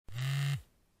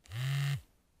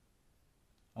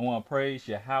I want to praise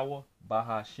Yahweh,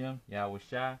 Bahashem, Yahweh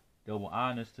Shai. Double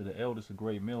honors to the elders of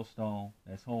Great Millstone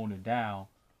that's holding it down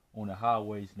on the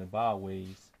highways and the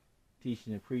byways,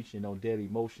 teaching and preaching on daily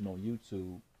motion on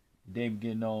YouTube. Then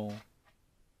getting on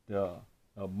the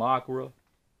Magra,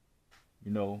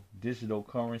 digital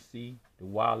currency, the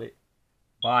wallet,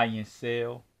 buy and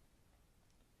sell.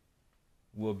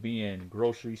 We'll be in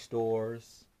grocery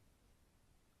stores,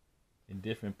 in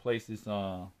different places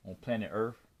on planet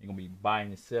Earth. They're gonna be buying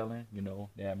and selling.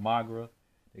 That Magra,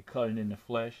 they're cutting in the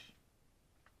flesh.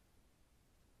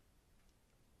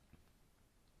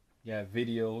 You have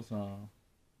videos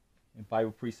and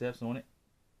Bible precepts on it.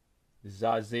 This is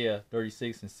Isaiah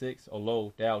 36:6.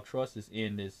 Although thou trustest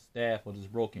in this staff of this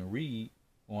broken reed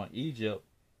on Egypt,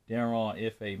 thereon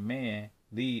if a man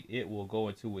lead, it will go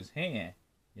into his hand.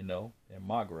 That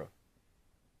Magra.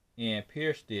 And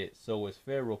pierced it, so is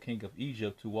Pharaoh king of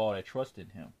Egypt to all that trust in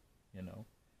him.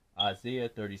 Isaiah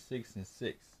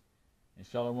 36:6. And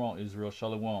Shalom, Israel,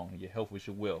 Shalom, and your health with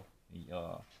your will.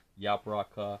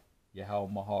 Yabraka,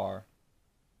 Yahal Mahar,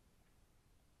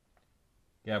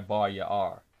 Gabar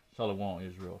Ya'ar. Shalom,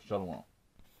 Israel, Shalom.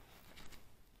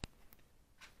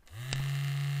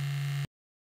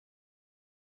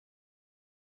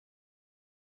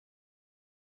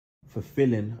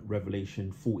 Fulfilling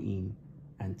Revelation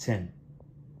 14:10.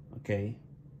 Okay?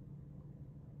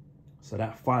 So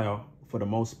that fire, for the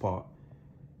most part,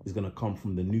 is going to come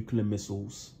from the nuclear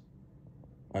missiles,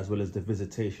 as well as the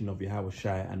visitation of Yahweh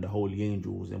Shai and the holy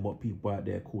angels and what people out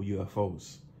there call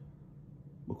UFOs.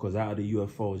 Because out of the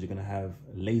UFOs, you're going to have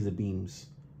laser beams,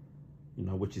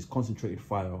 which is concentrated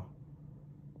fire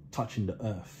touching the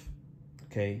earth,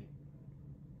 okay?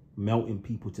 Melting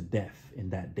people to death in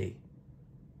that day.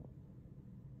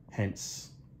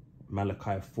 Hence,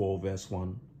 Malachi 4 verse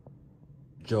 1,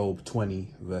 Job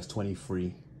 20 verse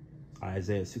 23,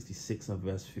 Isaiah 66 and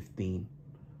verse 15,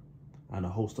 and a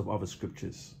host of other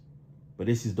scriptures. But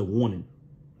this is the warning,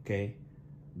 okay?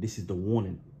 This is the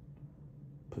warning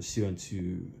pursuant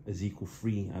to Ezekiel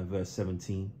 3 and verse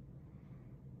 17.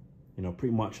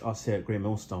 Pretty much us here at Great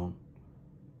Millstone,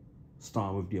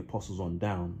 starting with the apostles on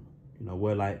down,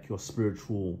 we're like your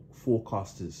spiritual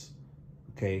forecasters,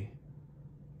 okay,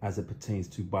 as it pertains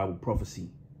to Bible prophecy.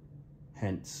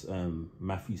 Hence,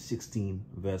 Matthew 16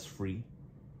 verse 3,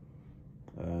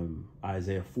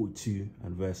 Isaiah 42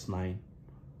 and verse 9.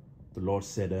 The Lord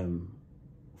said,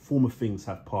 former things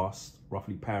have passed,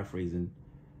 roughly paraphrasing,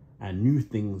 and new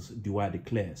things do I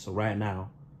declare. So right now,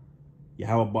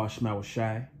 Yahweh Ba'ashmael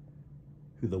Shai,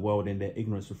 who the world in their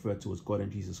ignorance referred to as God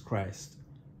and Jesus Christ,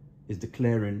 is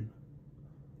declaring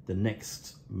the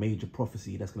next major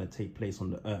prophecy that's going to take place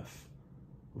on the earth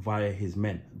via his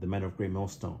men, the men of Great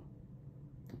Millstone.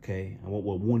 Okay, and what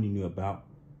we're warning you about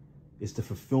is the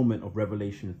fulfillment of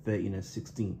Revelation 13 and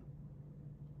 16,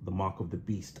 the mark of the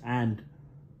beast, and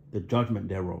the judgment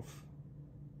thereof,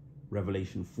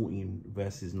 Revelation 14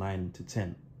 verses 9 to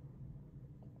 10.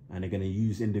 And they're going to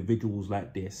use individuals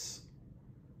like this,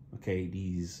 okay,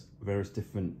 these various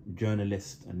different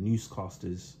journalists and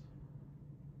newscasters.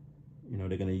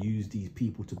 They're going to use these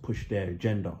people to push their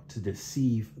agenda, to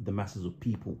deceive the masses of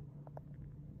people,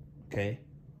 okay?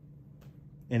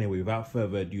 Anyway, without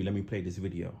further ado, let me play this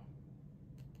video.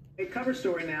 A cover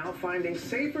story now, finding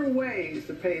safer ways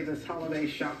to pay this holiday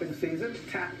shopping season.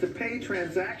 Tap-to-pay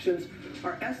transactions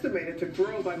are estimated to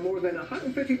grow by more than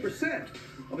 150%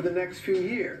 over the next few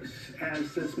years.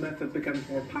 As this method becomes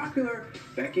more popular,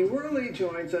 Becky Worley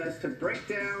joins us to break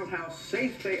down how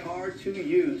safe they are to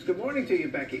use. Good morning to you,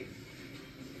 Becky.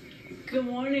 Good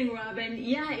morning, Robin.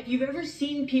 Yeah, if you've ever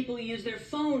seen people use their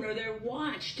phone or their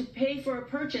watch to pay for a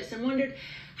purchase and wondered,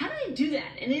 how do they do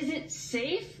that? And is it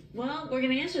safe? Well, we're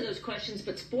going to answer those questions,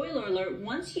 but spoiler alert,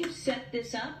 once you set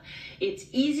this up, it's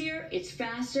easier, it's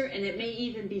faster, and it may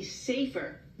even be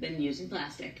safer than using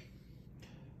plastic.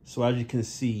 So as you can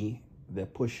see, they're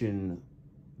pushing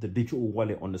the digital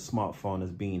wallet on the smartphone as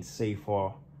being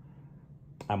safer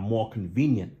and more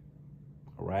convenient,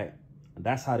 all right? And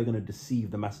that's how they're going to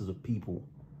deceive the masses of people.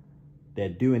 They're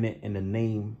doing it in the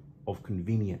name of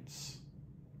convenience.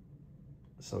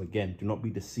 So again, do not be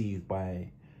deceived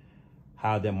by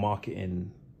how they're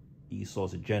marketing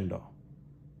Esau's agenda,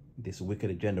 this wicked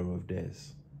agenda of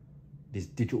theirs, this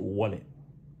digital wallet.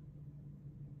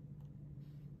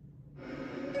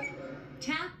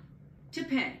 Tap to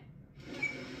pay.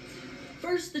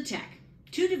 First, the tech.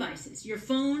 Two devices, your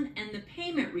phone and the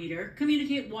payment reader,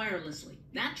 communicate wirelessly.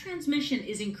 That transmission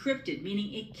is encrypted,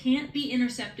 meaning it can't be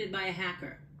intercepted by a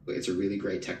hacker. It's a really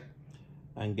great tech.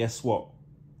 And guess what?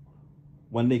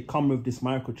 When they come with this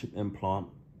microchip implant,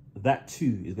 that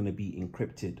too is going to be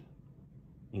encrypted.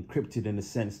 encrypted in the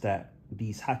sense that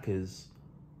these hackers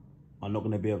are not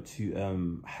going to be able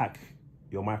to hack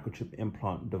your microchip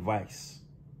implant device.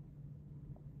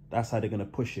 That's how they're going to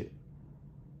push it.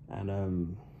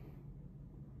 And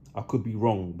I could be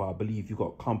wrong, but I believe you've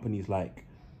got companies like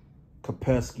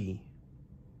Kaspersky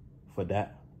for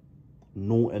that,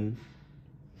 Norton.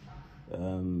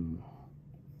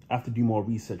 I have to do more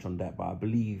research on that, but I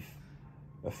believe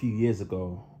a few years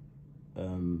ago,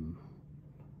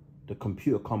 the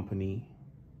computer company,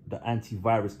 the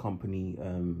antivirus company,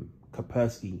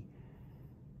 Kaspersky,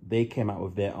 they came out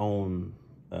with their own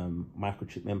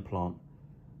microchip implant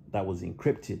that was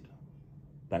encrypted,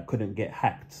 that couldn't get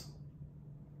hacked.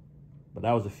 But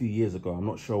that was a few years ago. I'm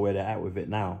not sure where they're at with it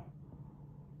now.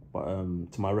 But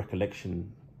to my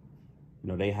recollection, you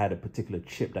know, they had a particular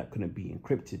chip that couldn't be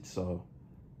encrypted. So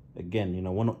again, you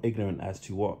know, we're not ignorant as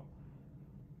to what,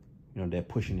 you know, they're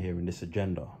pushing here in this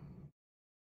agenda.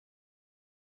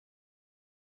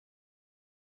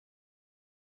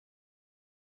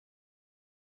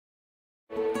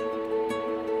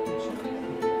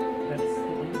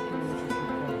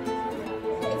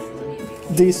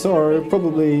 These are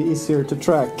probably easier to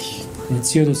track.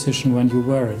 It's your decision when you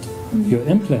wear it. Your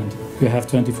implant, you have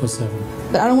 24/7.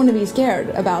 But I don't want to be scared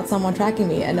about someone tracking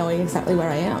me and knowing exactly where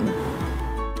I am.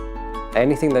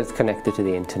 Anything that's connected to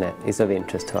the internet is of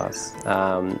interest to us.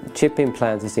 Chip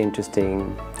implants is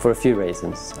interesting for a few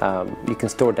reasons. You can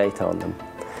store data on them,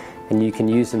 and you can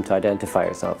use them to identify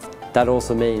yourself. That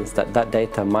also means that that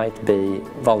data might be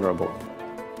vulnerable.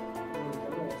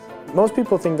 Most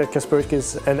people think that Kaspersky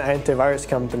is an antivirus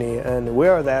company, and we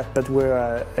are that, but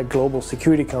we're a global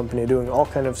security company doing all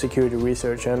kinds of security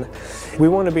research, and we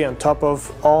want to be on top of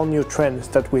all new trends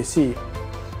that we see.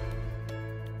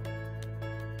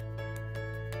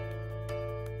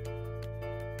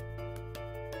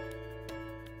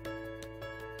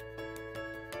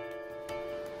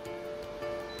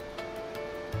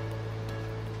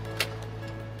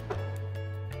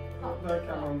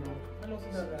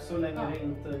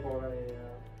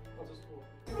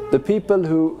 The people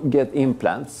who get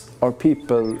implants are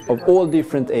people of all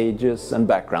different ages and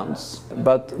backgrounds,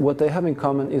 but what they have in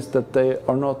common is that they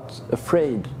are not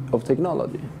afraid of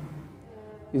technology.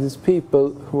 It is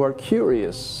people who are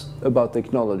curious about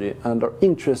technology and are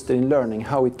interested in learning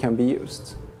how it can be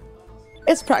used.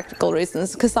 It's practical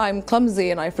reasons, because I'm clumsy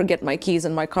and I forget my keys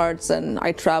and my cards, and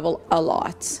I travel a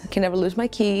lot. I can never lose my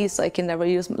keys, I can never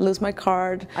lose my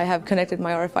card. I have connected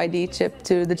my RFID chip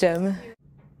to the gym.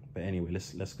 But anyway,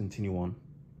 let's continue on.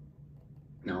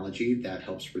 Technology that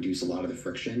helps reduce a lot of the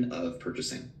friction of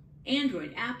purchasing.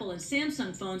 Android, Apple, and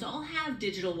Samsung phones all have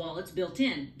digital wallets built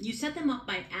in. You set them up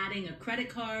by adding a credit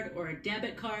card or a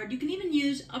debit card. You can even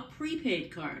use a prepaid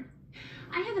card.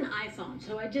 I have an iPhone,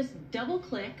 so I just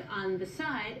double-click on the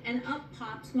side and up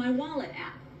pops my wallet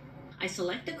app. I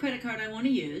select the credit card I want to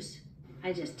use.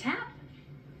 I just tap,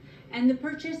 and the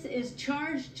purchase is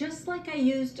charged just like I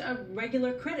used a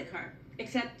regular credit card,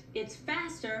 except it's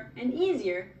faster and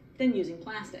easier than using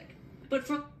plastic. But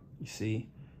for... You see,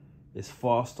 it's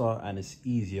faster and it's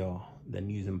easier than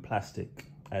using plastic,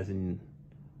 as in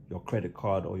your credit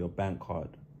card or your bank card.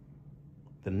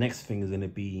 The next thing is going to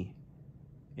be,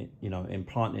 you know,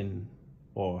 implanting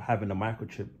or having a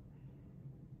microchip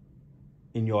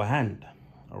in your hand.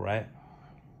 All right,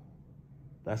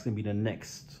 that's gonna be the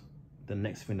next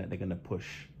thing that they're gonna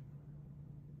push.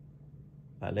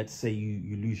 Let's say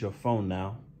you lose your phone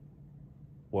now,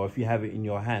 or if you have it in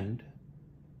your hand,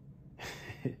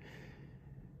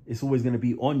 it's always gonna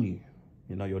be on you.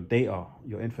 You know, your data,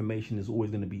 your information is always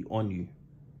gonna be on you,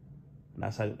 and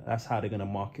that's how they're gonna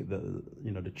market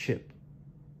the chip.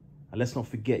 And let's not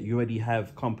forget, you already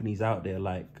have companies out there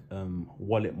like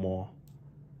Walletmore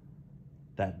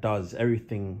that does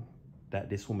everything that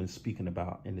this woman's speaking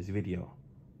about in this video,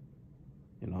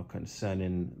 you know,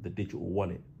 concerning the digital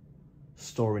wallet,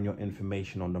 storing your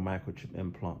information on the microchip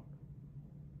implant,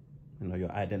 you know,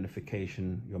 your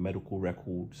identification, your medical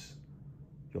records,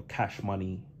 your cash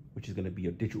money, which is going to be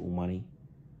your digital money,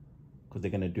 because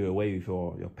they're going to do away with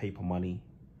your paper money,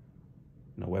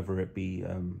 you know, whether it be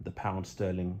the pound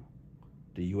sterling,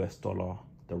 the US dollar,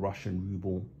 the Russian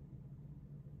ruble.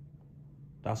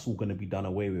 That's all going to be done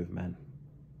away with, man.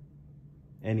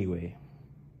 Anyway.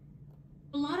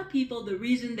 A lot of people, the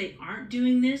reason they aren't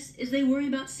doing this is they worry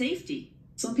about safety.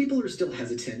 Some people are still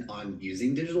hesitant on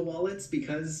using digital wallets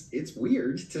because it's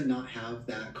weird to not have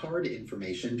that card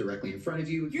information directly in front of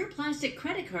you. Your plastic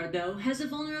credit card, though, has a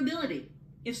vulnerability.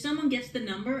 If someone gets the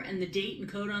number and the date and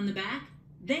code on the back,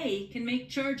 they can make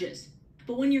charges.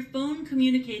 But when your phone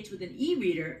communicates with an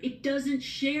e-reader, it doesn't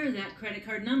share that credit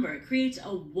card number. It creates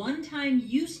a one-time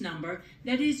use number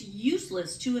that is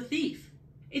useless to a thief.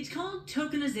 It's called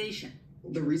tokenization.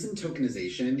 The reason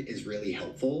tokenization is really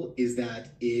helpful is that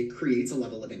it creates a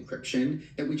level of encryption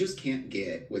that we just can't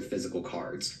get with physical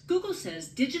cards. Google says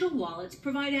digital wallets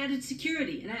provide added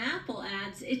security, and Apple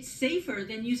adds it's safer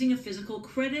than using a physical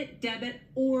credit, debit,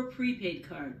 or prepaid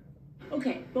card.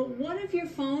 Okay, but what if your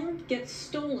phone gets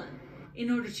stolen? In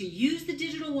order to use the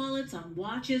digital wallets on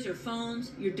watches or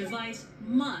phones, your device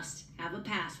must have a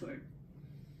password.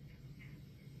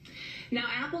 Now,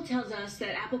 Apple tells us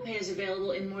that Apple Pay is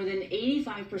available in more than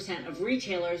 85% of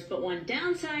retailers, but one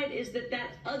downside is that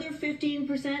that other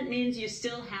 15% means you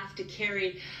still have to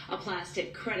carry a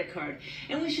plastic credit card.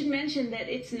 And we should mention that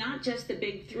it's not just the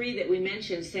big three that we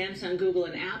mentioned, Samsung, Google,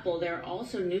 and Apple. There are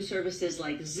also new services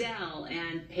like Zelle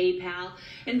and PayPal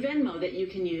and Venmo that you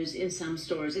can use in some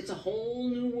stores. It's a whole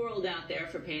new world out there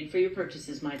for paying for your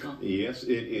purchases, Michael. Yes,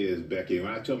 it is, Becky.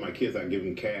 When I tell my kids I give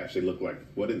them cash, they look like,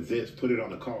 what is this? Put it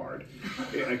on a card.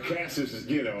 Cash is,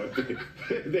 you know,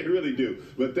 they really do.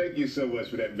 But thank you so much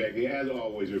for that, Becky. As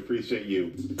always, we appreciate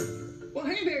you. Well,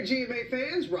 hey there, GMA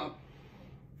fans. Rob